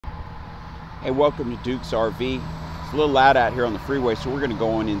Hey, welcome to Duke's RV. It's a little loud out here on the freeway, so we're going to go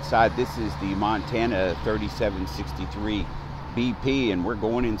on inside. This is the Montana 3763 BP, and we're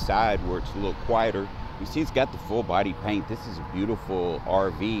going inside where it's a little quieter. You see it's got the full body paint. This is a beautiful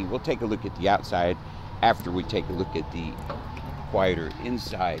RV. We'll take a look at the outside after we take a look at the quieter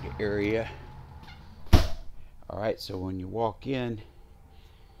inside area. All right, so when you walk into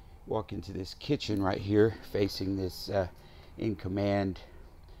this kitchen right here, facing this in command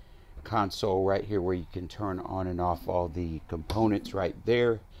console right here, where you can turn on and off all the components right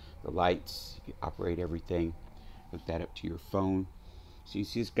there. The lights, you can operate everything, hook that up to your phone. So you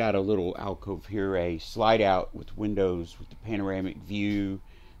see it's got a little alcove here, a slide out with windows with the panoramic view.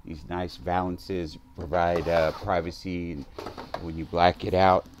 These nice valances provide privacy when you black it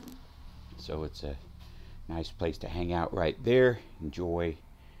out. So it's a nice place to hang out right there, enjoy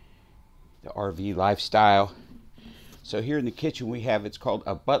the RV lifestyle. So here in the kitchen we have, it's called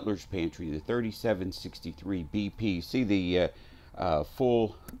a butler's pantry, the 3763 BP. See the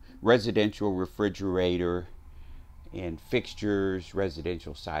full residential refrigerator and fixtures,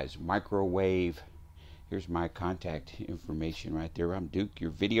 residential size microwave. Here's my contact information right there. I'm Duke,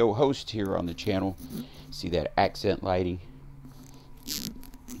 your video host here on the channel. See that accent lighting?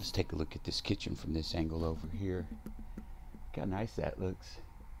 Let's take a look at this kitchen from this angle over here. Look how nice that looks.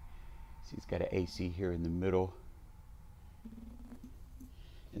 See, it's got an AC here in the middle.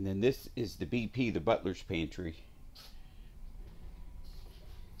 And then this is the BP, the butler's pantry.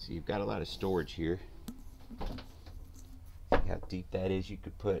 So you've got a lot of storage here. See how deep that is? You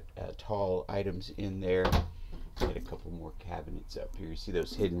could put tall items in there. Get a couple more cabinets up here. You see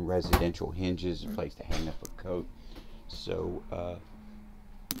those hidden residential hinges, a place to hang up a coat. So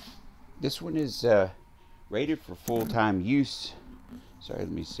this one is rated for full-time use. Sorry,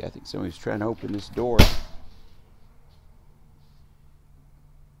 let me see. I think somebody's trying to open this door.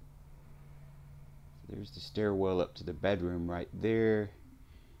 There's the stairwell up to the bedroom right there.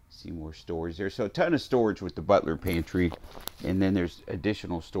 See more storage there. So a ton of storage with the butler pantry. And then there's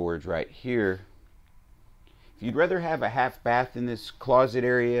additional storage right here. If you'd rather have a half bath in this closet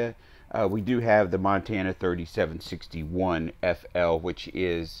area, we do have the Montana 3761 FL, which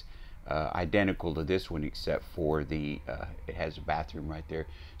is identical to this one, except for the it has a bathroom right there.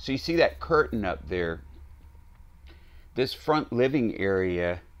 So you see that curtain up there. This front living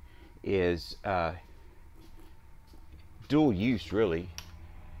area is dual use, really.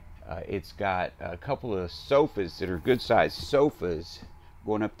 It's got a couple of sofas that are good sized sofas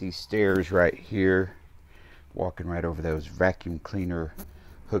going up these stairs right here, walking right over those vacuum cleaner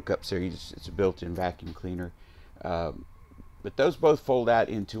hookups there. It's a built-in vacuum cleaner. But those both fold out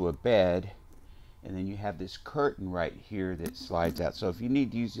into a bed, and then you have this curtain right here that slides out. So if you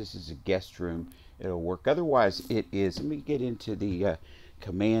need to use this as a guest room, it'll work. Otherwise, it is. Let me get into the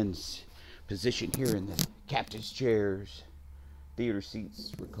commands position here in the captain's chairs, theater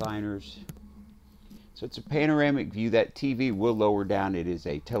seats, recliners. So it's a panoramic view. That TV will lower down. It is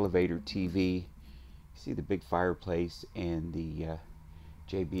a televator TV. See the big fireplace and the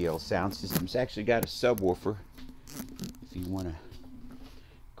JBL sound system. It's actually got a subwoofer. If you want to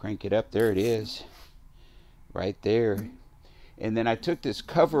crank it up, there it is, right there. And then I took this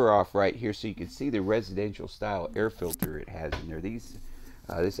cover off right here so you can see the residential style air filter it has in there.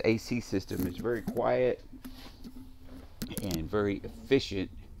 This AC system is very quiet and very efficient,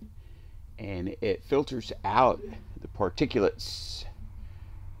 and it filters out the particulates.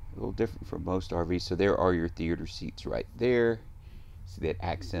 A little different from most RVs. So there are your theater seats right there. See that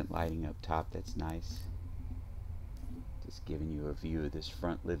accent lighting up top? That's nice. Just giving you a view of this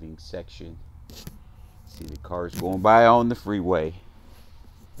front living section. See the cars going by on the freeway.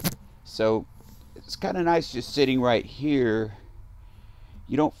 So it's kind of nice just sitting right here.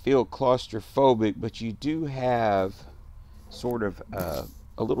 You don't feel claustrophobic, but you do have sort of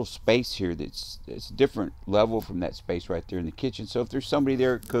a little space here that's different level from that space right there in the kitchen. So if there's somebody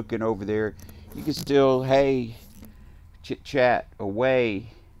there cooking over there, you can still, hey, chit chat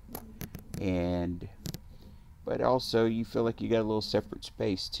away, but also you feel like you got a little separate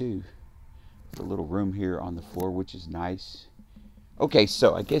space too. A little room here on the floor, which is nice. Okay,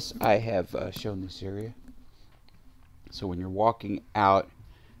 so I guess I have shown this area. So when you're walking out,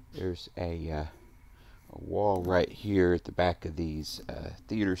 there's a wall right here at the back of these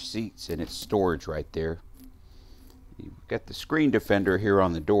theater seats, and it's storage right there. You've got the screen defender here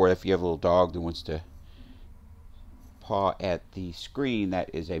on the door. If you have a little dog that wants to paw at the screen, that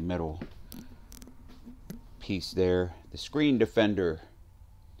is a metal piece there. The screen defender.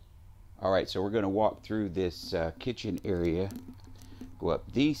 All right, so we're going to walk through this kitchen area, go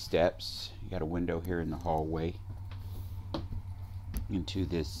up these steps. You got a window here in the hallway into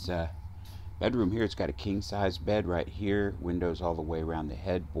this bedroom here, it's got a king size bed right here, windows all the way around the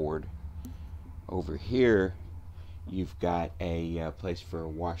headboard. Over here you've got a place for a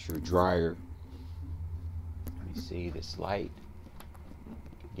washer dryer. Let me see this light,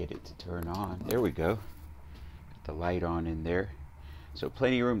 get it to turn on. There we go, got the light on in there. So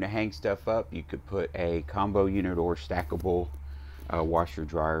plenty of room to hang stuff up. You could put a combo unit or stackable washer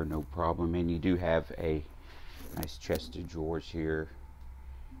dryer, no problem. And you do have a nice chest of drawers here,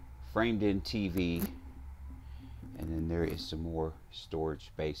 framed in TV, and then there is some more storage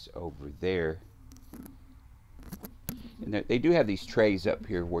space over there. And they do have these trays up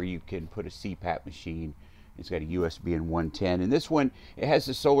here where you can put a CPAP machine. It's got a USB and 110, and this one, it has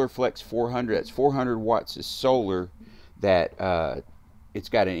the Solar Flex 400. That's 400 watts of solar. That it's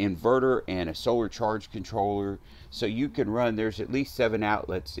got an inverter and a solar charge controller, so you can run, there's at least 7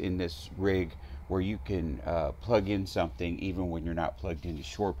 outlets in this rig where you can plug in something even when you're not plugged into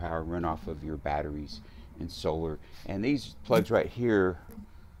shore power, run off of your batteries and solar. And these plugs right here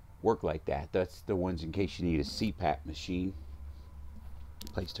work like that. That's the ones in case you need a CPAP machine.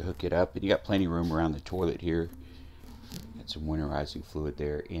 Place to hook it up, and you got plenty of room around the toilet here. Got some winterizing fluid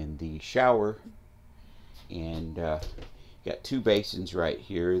there in the shower, and you got 2 basins right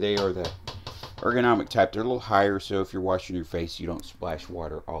here. They are the ergonomic type. They're a little higher, so if you're washing your face, you don't splash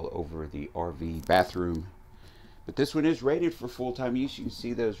water all over the RV bathroom. But this one is rated for full-time use. You can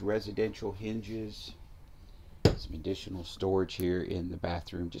see those residential hinges. Some additional storage here in the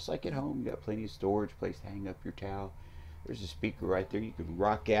bathroom, just like at home. You got plenty of storage, place to hang up your towel. There's a speaker right there. You can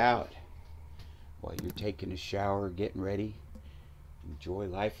rock out while you're taking a shower, getting ready. Enjoy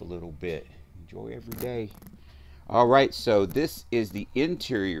life a little bit. Enjoy every day. All right, so this is the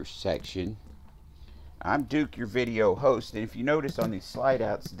interior section. I'm Duke, your video host, and if you notice on these slide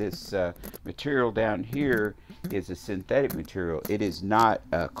outs, this material down here is a synthetic material. It is not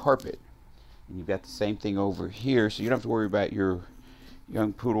carpet. And you've got the same thing over here, so you don't have to worry about your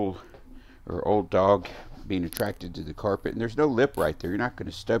young poodle or old dog being attracted to the carpet. And there's no lip right there. You're not going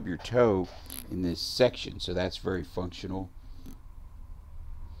to stub your toe in this section, so that's very functional.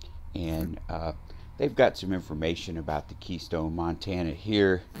 And they've got some information about the Keystone Montana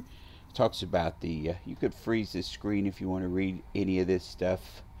here. It talks about the you could freeze this screen if you want to read any of this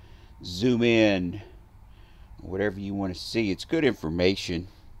stuff, zoom in, whatever you want to see. It's good information.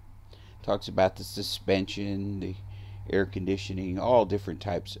 Talks about the suspension, the air conditioning, all different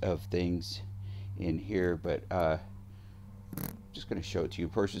types of things in here, but just going to show it to you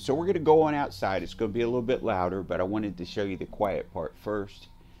in person. So we're going to go on outside. It's going to be a little bit louder, but I wanted to show you the quiet part first.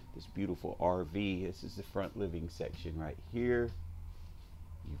 This beautiful RV. This is the front living section right here.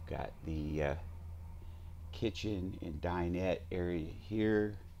 You've got the kitchen and dinette area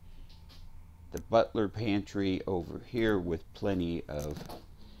here. The butler pantry over here with plenty of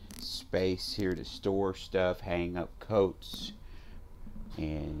space here to store stuff, hang up coats,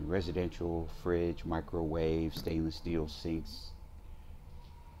 and residential fridge, microwave, stainless steel sinks.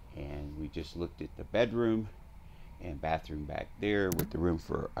 And we just looked at the bedroom and bathroom back there with the room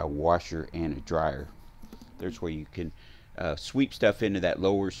for a washer and a dryer. There's where you can sweep stuff into that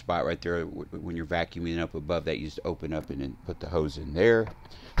lower spot right there. When you're vacuuming up above that, you just open up and then put the hose in there.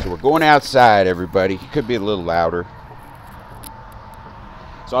 So we're going outside, everybody. It could be a little louder,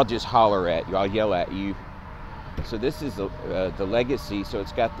 so I'll just holler at you. I'll yell at you. So this is the Legacy. So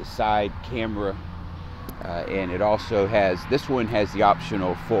it's got the side camera, and it also has, this one has the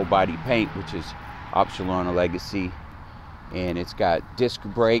optional full body paint, which is optional on a Legacy. And it's got disc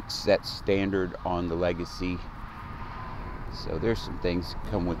brakes. That's standard on the Legacy. So there's some things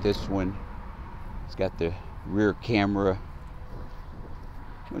that come with this one. It's got the rear camera.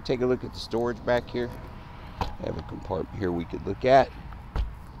 You want to take a look at the storage back here? I have a compartment here we could look at.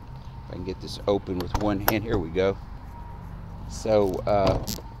 If I can get this open with one hand. Here we go. So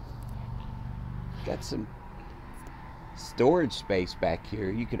got some storage space back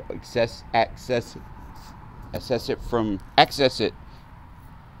here. You could access it from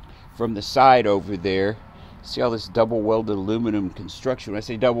the side over there. See all this double welded aluminum construction. When I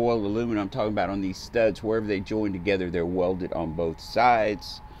say double welded aluminum, I'm talking about on these studs. Wherever they join together, they're welded on both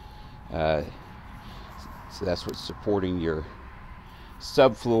sides. So that's what's supporting your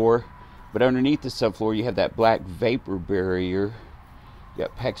subfloor. But underneath the subfloor, you have that black vapor barrier. You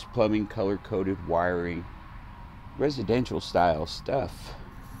got PEX plumbing, color-coded wiring, residential style stuff.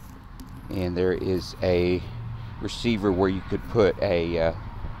 And there is a receiver where you could put a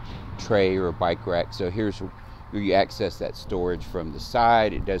tray or a bike rack. So here's where you access that storage from the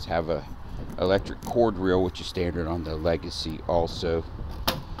side. It does have a electric cord reel, which is standard on the Legacy also.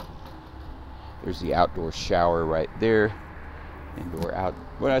 There's the outdoor shower right there. Indoor, out.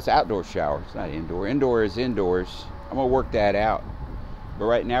 Well, it's outdoor shower. It's not indoor. Indoor is indoors. I'm gonna work that out. But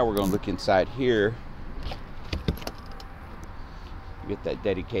right now we're gonna look inside here. You get that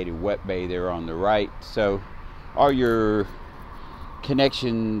dedicated wet bay there on the right. So all your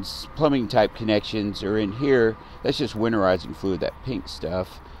connections, plumbing type connections, are in here. That's just winterizing fluid, that pink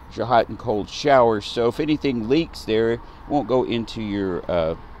stuff. It's your hot and cold showers. So if anything leaks there, it won't go into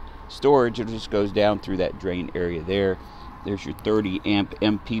your storage. It just goes down through that drain area there. There's your 30 amp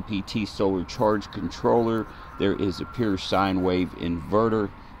MPPT solar charge controller. There is a pure sine wave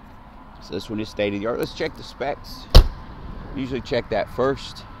inverter. So this one is state of the art. Let's check the specs. Usually check that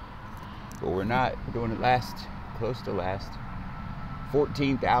first, but we're not. We're doing it last, close to last.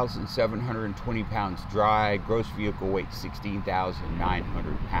 14,720 pounds dry. Gross vehicle weight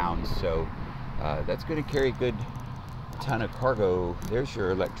 16,900 pounds. So that's going to carry a good ton of cargo. There's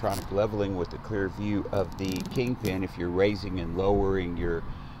your electronic leveling with a clear view of the Kingpin. If you're raising and lowering your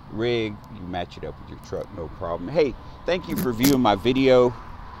rig, you match it up with your truck, no problem. Hey, thank you for viewing my video.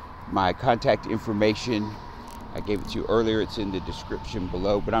 My contact information, I gave it to you earlier. It's in the description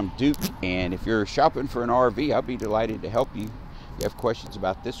below. But I'm Duke, and if you're shopping for an RV, I'll be delighted to help you. If you have questions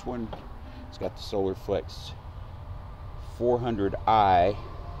about this one, it's got the SolarFlex 400i,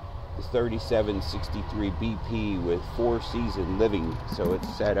 the 3763 BP with 4-season living. So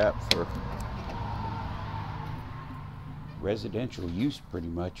it's set up for residential use pretty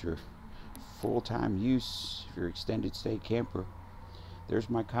much, or full-time use if you're extended stay camper. There's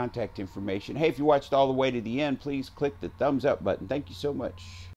my contact information. Hey, if you watched all the way to the end, please click the thumbs up button. Thank you so much.